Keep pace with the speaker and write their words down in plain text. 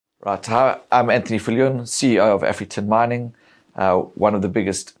Right. Hi, I'm Anthony Viljoen, CEO of AfriTin Mining, one of the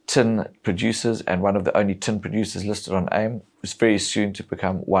biggest tin producers and one of the only tin producers listed on AIM, who's very soon to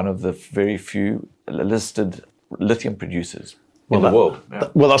become one of the very few listed lithium producers in the world.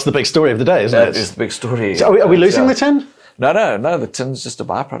 Well, that's the big story of the day, isn't it? That is the big story. So are we losing the tin? No, the tin's just a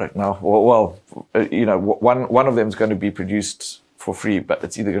byproduct now. Well, one of them is going to be produced for free, but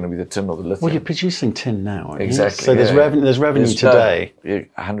it's either going to be the tin or the lithium. Well, you're producing tin now, aren't you? Exactly. So there's revenue today.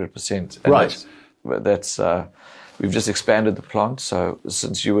 100%. Right. That's we've just expanded the plant. So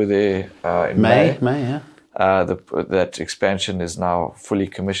since you were there in May, May, that expansion is now fully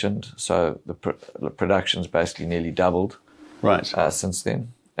commissioned. So the production's basically nearly doubled. Right. Since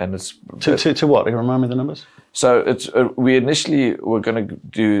then, and it's to what? Can you remind me the numbers? So it's we initially were going to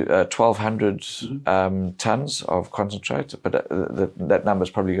do 1,200 tons of concentrate, but that number is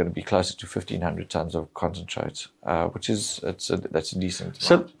probably going to be closer to 1,500 tons of concentrate, which is that's a decent.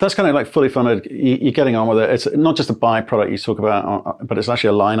 So that's kind of like fully funded. You're getting on with it. It's not just a byproduct you talk about, but it's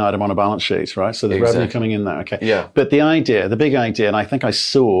actually a line item on a balance sheet, right? So there's revenue coming in there. Okay. Yeah. But the big idea, and I think I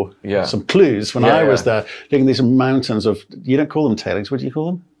saw some clues when I was there, looking at these mountains of, you don't call them tailings. What do you call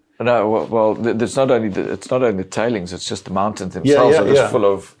them? No, well, it's not only the tailings; it's just the mountains themselves are just full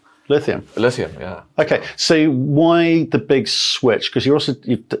of lithium. Lithium, yeah. Okay, so why the big switch? Because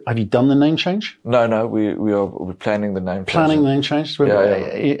have you done the name change? No, we're planning the name change. Planning the name change.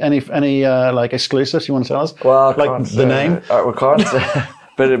 Any like exclusives you want to tell us? Well, like the name. We can't.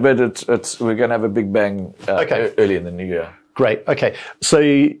 but it's we're going to have a big bang early in the new year. Great. Okay. So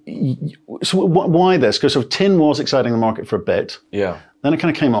why this? Because tin was exciting the market for a bit. Yeah. Then it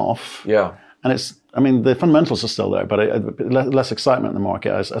kind of came off. Yeah. And the fundamentals are still there, but less excitement in the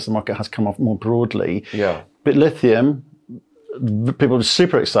market as the market has come off more broadly. Yeah. But lithium, people are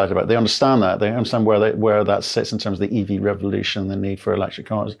super excited about it. They understand that. They understand where that sits in terms of the EV revolution, the need for electric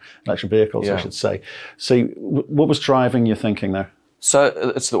cars, electric vehicles, I should say. So what was driving your thinking there? So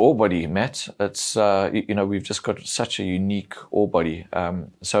it's the ore body, Matt. It's we've just got such a unique ore body.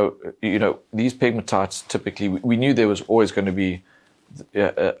 So these pegmatites typically we knew there was always going to be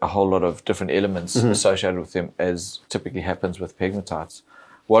a whole lot of different elements associated with them, as typically happens with pegmatites.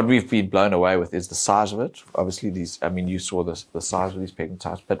 What we've been blown away with is the size of it. Obviously, you saw the size of these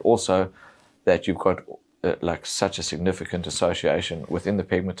pegmatites, but also that you've got like such a significant association within the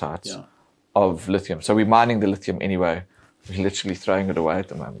pegmatites of lithium. So we're mining the lithium anyway. We're literally throwing it away at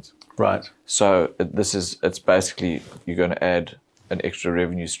the moment. Right. So it's basically you're going to add an extra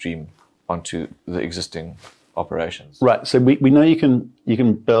revenue stream onto the existing operations. Right. So we know you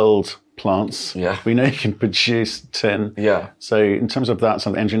can build plants. Yeah. We know you can produce tin. Yeah. So in terms of that,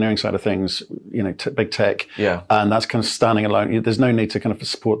 some of the engineering side of things, big tech. Yeah. And that's kind of standing alone. There's no need to kind of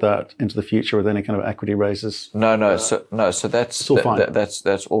support that into the future with any kind of equity raises. No. So that's all fine.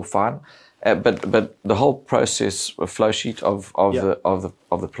 That's all fine. But the whole process, flow sheet of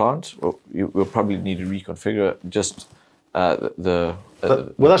the plant, we'll probably need to reconfigure just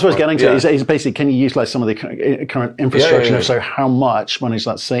well, that's what I was getting to. Is basically, can you utilize some of the current infrastructure? If so, how much money does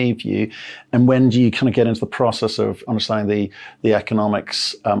that save you? And when do you kind of get into the process of understanding the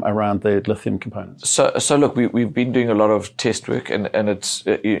economics around the lithium components? So look, we've been doing a lot of test work, and it's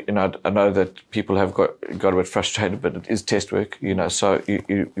I know that people have got a bit frustrated, but it is test work. So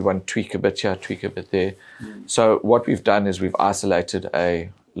you want to tweak a bit here, tweak a bit there. So what we've done is we've isolated a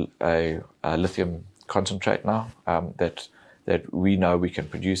lithium concentrate now that we know we can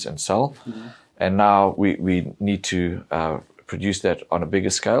produce and sell, and now we need to produce that on a bigger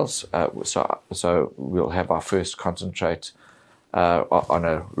scale. So we'll have our first concentrate on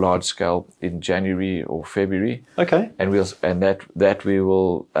a large scale in January or February. Okay. And that we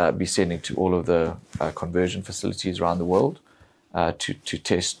will be sending to all of the conversion facilities around the world to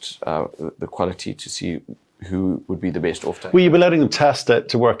test the quality to see who would be the best offtake. Well, you'll be letting them test it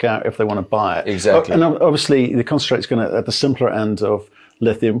to work out if they want to buy it. Exactly. And obviously, the concentrate is going to, at the simpler end of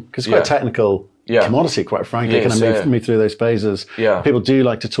lithium, because it's quite a technical commodity, quite frankly, move through those phases. Yeah. People do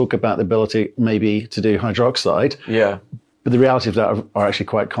like to talk about the ability maybe to do hydroxide. Yeah. But the reality of that are actually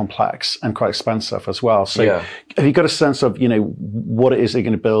quite complex and quite expensive as well. So have you got a sense of, what it is that you're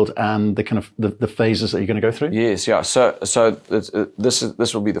going to build and the kind of the phases that you're going to go through? Yes, yeah. So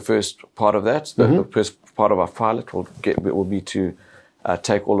this will be the first part of that. The first part of our pilot will be to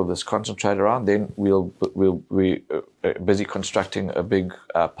take all of this concentrate around. Then we'll be busy constructing a big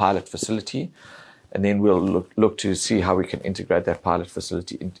pilot facility, and then we'll look to see how we can integrate that pilot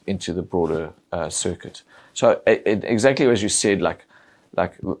facility into the broader circuit. So exactly as you said, like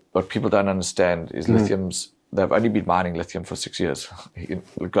what people don't understand is lithium's. They've only been mining lithium for 6 years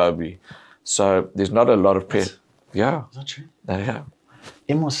globally, so there's not a lot of pressure. Yeah, is that true? Yeah.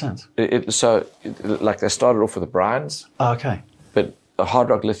 In what sense? Like they started off with the brines. Oh, okay. But the hard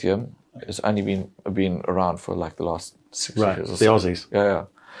rock lithium has only been around for like the last 6 years. The Aussies. Yeah.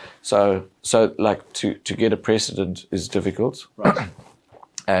 So like to get a precedent is difficult. Right.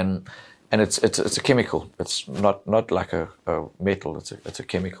 and it's a chemical. It's not like a metal. It's a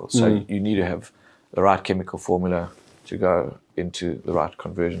chemical. So you need to have the right chemical formula to go into the right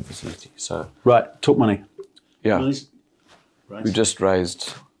conversion facility. So talk money. Yeah. Nice. Right. We just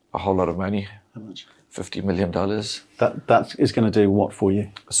raised a whole lot of money. How much? $50 million. That is going to do what for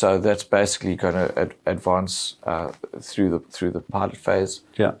you? So that's basically going to advance through the pilot phase.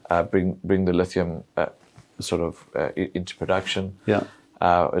 Yeah. Bring the lithium into production. Yeah.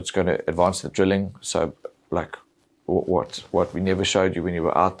 It's going to advance the drilling. So like what we never showed you when you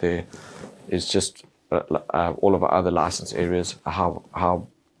were out there is just all of our other license areas, how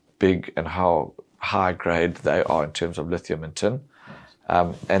big and how high grade they are in terms of lithium and tin.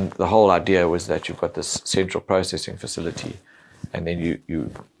 And the whole idea was that you've got this central processing facility, and then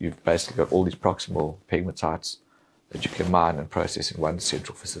you've basically got all these proximal pegmatites that you can mine and process in one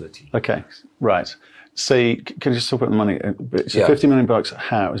central facility. Okay, right. So can you just talk about the money? So $50 million,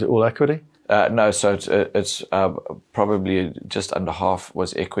 how? Is it all equity? No, so it's probably just under half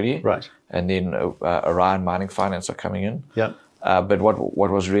was equity. Right. And then Orion Mining Finance are coming in. Yeah. But what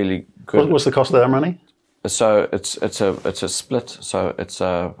was really good... What's the cost of their money? So it's a split. So it's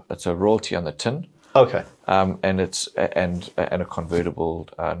a royalty on the tin. Okay. And it's and a convertible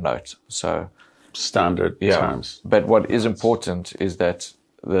note. So standard terms. But what is important is that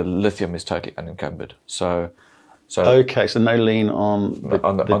the lithium is totally unencumbered. So okay. So no lien on the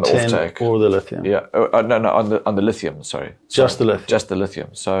tin offtake or the lithium. Yeah. No. On the lithium. Sorry. Just the lithium. Just the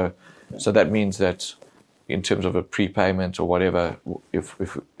lithium. So that means that in terms of a prepayment or whatever,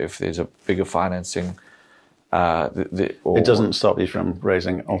 if there's a bigger financing. It doesn't stop you from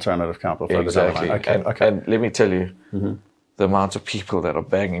raising alternative capital for exactly. the development. Okay. And let me tell you, the amount of people that are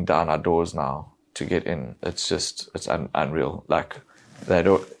banging down our doors now to get in, it's unreal. Like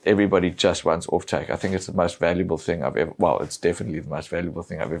everybody just wants offtake. I think it's the most valuable thing it's definitely the most valuable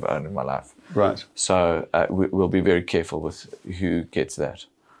thing I've ever owned in my life. Right. So we'll be very careful with who gets that.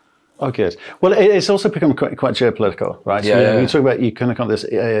 Oh, good. Well, it's also become quite geopolitical, right? Yeah, You talk about, you kind of got this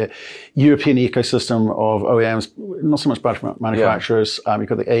European ecosystem of OEMs, not so much battery manufacturers. You've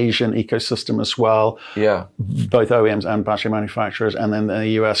got the Asian ecosystem as well. Yeah. Both OEMs and battery manufacturers, and then the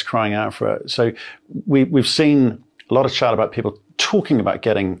US crying out for it. So we've seen a lot of chat about people talking about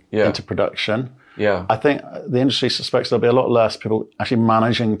getting into production. Yeah. I think the industry suspects there'll be a lot less people actually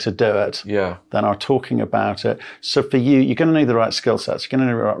managing to do it than are talking about it. So for you, you're going to need the right skill sets. You're going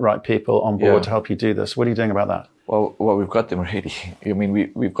to need the right people on board to help you do this. What are you doing about that? Well, we've got them already. I mean,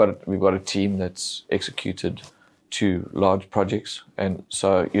 we've got a team that's executed 2 large projects, and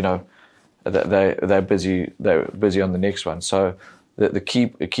so they're busy. They're busy on the next one. So the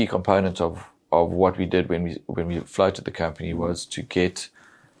key component of what we did when we floated the company was to get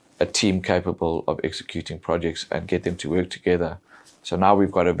a team capable of executing projects and get them to work together. So now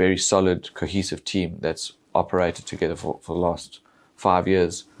we've got a very solid, cohesive team that's operated together for the last 5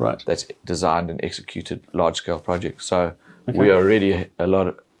 years. Right. That's designed and executed large-scale projects. So we are already a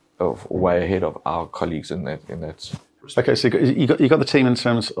lot of way ahead of our colleagues in that. Okay, so you got the team in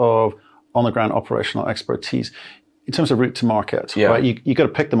terms of on-the-ground operational expertise. In terms of route to market, right? You got to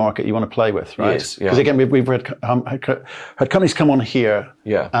pick the market you want to play with, right? Yes. Because again, we've had companies come on here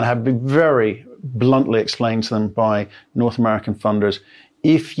and have been very bluntly explained to them by North American funders,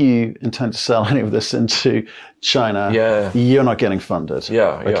 if you intend to sell any of this into China, you're not getting funded.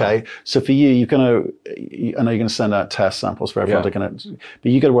 Okay. So for you, I know you're going to send out test samples for everyone,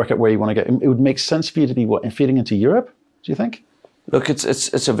 but you got to work out where you want to get. It would make sense for you to be feeding into Europe, do you think? Look,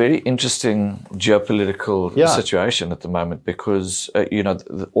 it's a very interesting geopolitical situation at the moment because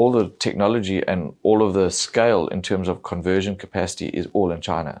all the technology and all of the scale in terms of conversion capacity is all in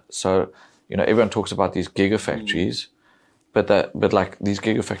China. So everyone talks about these gigafactories, but like these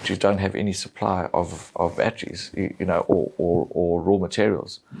gigafactories don't have any supply of batteries, or raw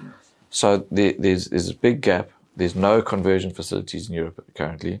materials. So there's a big gap. There's no conversion facilities in Europe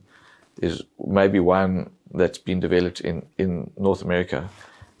currently. There's maybe one that's been developed in North America.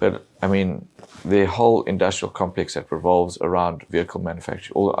 But I mean, the whole industrial complex that revolves around vehicle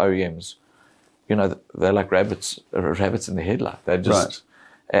manufacturing, all the OEMs, they're like rabbits in the headlight. They're just,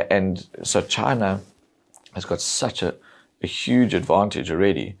 and so China has got such a huge advantage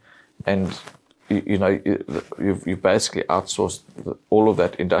already. And, you've basically outsourced all of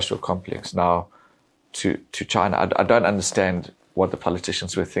that industrial complex now to China. I don't understand what the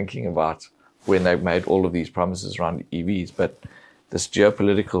politicians were thinking about when they made all of these promises around EVs, but this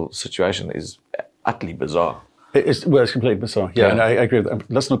geopolitical situation is utterly bizarre. It's completely bizarre. Yeah, and I agree with that.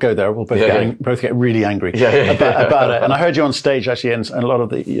 Let's not go there. We'll both get really angry about it. And I heard you on stage, actually, and a lot of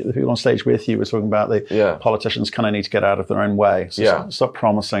the people on stage with you were talking about the politicians kind of need to get out of their own way. So stop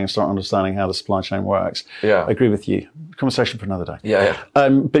promising, start understanding how the supply chain works. Yeah. I agree with you. Conversation for another day. Yeah.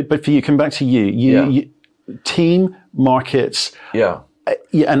 But for you, come back to you team, markets,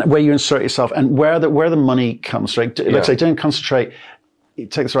 and where you insert yourself and where the money comes, right? Let's say don't concentrate.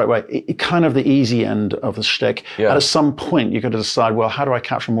 Take this the right way. It kind of the easy end of the shtick. Yeah. At some point, you've got to decide, well, how do I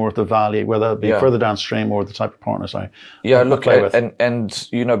capture more of the value, whether it be further downstream or the type of partners I play with. And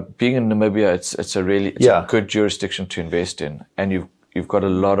you know, being in Namibia, it's a good jurisdiction to invest in, and you've got a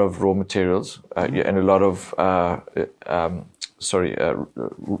lot of raw materials and a lot of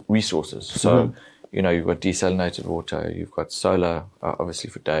resources. So you know, you've got desalinated water, you've got solar, obviously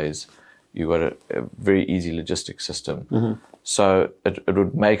for days. You've got a very easy logistics system. So it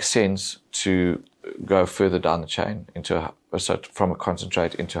would make sense to go further down the chain from a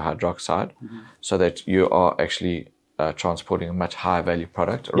concentrate into hydroxide, so that you are actually transporting a much higher value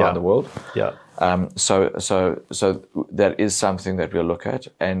product around the world. Yeah. So that is something that we'll look at,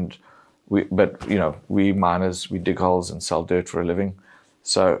 but you know, we miners, we dig holes and sell dirt for a living,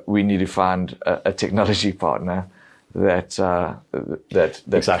 so we need to find a technology partner that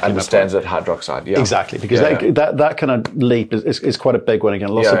exactly understands that hydroxide. Yeah, exactly, because that kind of leap is quite a big one. Again,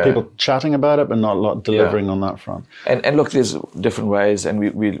 lots of people chatting about it, but not a lot delivering on that front. And look, there's different ways, and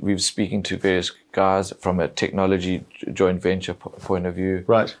we're speaking to various guys from a technology joint venture point of view.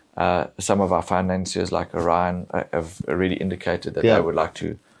 Right. Some of our financiers, like Orion, have already indicated that they would like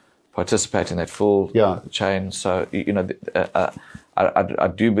to participate in that full chain. So you know. I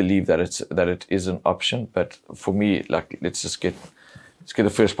do believe that it is an option, but for me, like, let's get the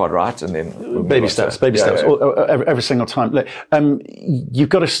first part right, and then baby steps, every single time. Look, you've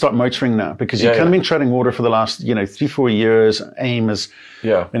got to start motoring now, because you've kind of been treading water for the last 3-4 years. AIM is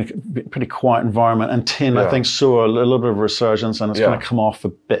in a pretty quiet environment, and tin I think saw a little bit of a resurgence, and it's kind of come off a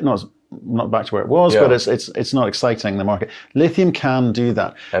bit. Not back to where it was, but it's not exciting, the market. Lithium can do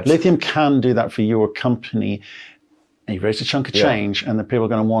that. Absolutely. Lithium can do that for your company. You've raised a chunk of change, and the people are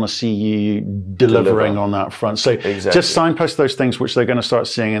going to want to see you delivering on that front. So just signpost those things which they're going to start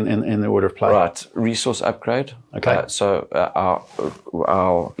seeing in the order of play. Right. Resource upgrade. Okay. So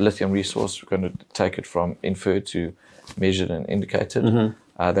our lithium resource, we're going to take it from inferred to measured and indicated.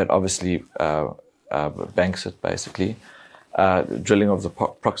 That obviously banks it, basically. Drilling of the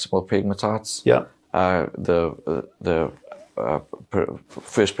proximal pegmatites. Yeah. The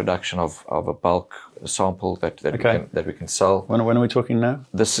first production of a bulk sample that we can sell. When are we talking now?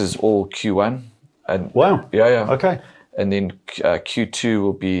 This is all Q1. And wow. Yeah. Okay. And then Q2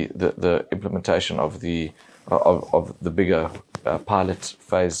 will be the implementation of the bigger pilot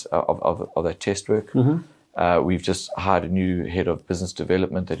phase of that test work. We've just hired a new head of business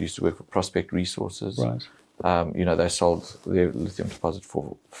development that used to work for Prospect Resources. Right. You know, they sold their lithium deposit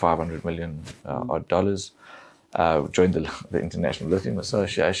for $500 million dollars. Joined the International Lithium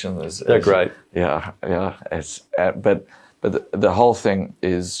Association. They're great. Yeah. But the whole thing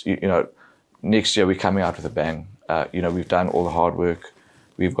is, you know, next year we're coming out with a bang. You know, we've done all the hard work.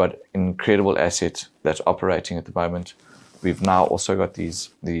 We've got an incredible asset that's operating at the moment. We've now also got these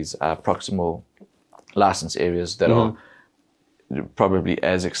proximal license areas that are probably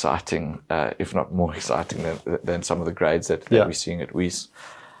as exciting, if not more exciting than some of the grades that we're seeing at Weiss.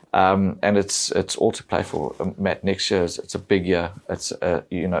 And it's all to play for. Matt, next year it's a big year. It's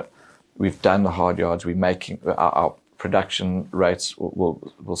you know, we've done the hard yards. We're making our production rates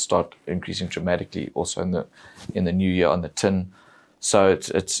will start increasing dramatically. Also in the new year on the tin. So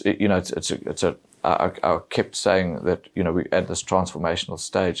I kept saying that, you know, we're at this transformational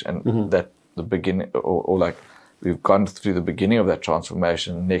stage, and that the beginning or like we've gone through the beginning of that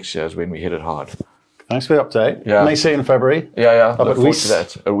transformation. Next year is when we hit it hard. Thanks for the update. Yeah. May see you in February. Yeah. Look forward to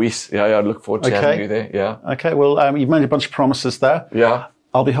that. A Weiss. Yeah. Look forward to having you there. Yeah. Okay. Well, you've made a bunch of promises there. Yeah.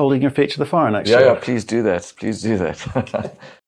 I'll be holding your feet to the fire next year. Yeah. Please do that.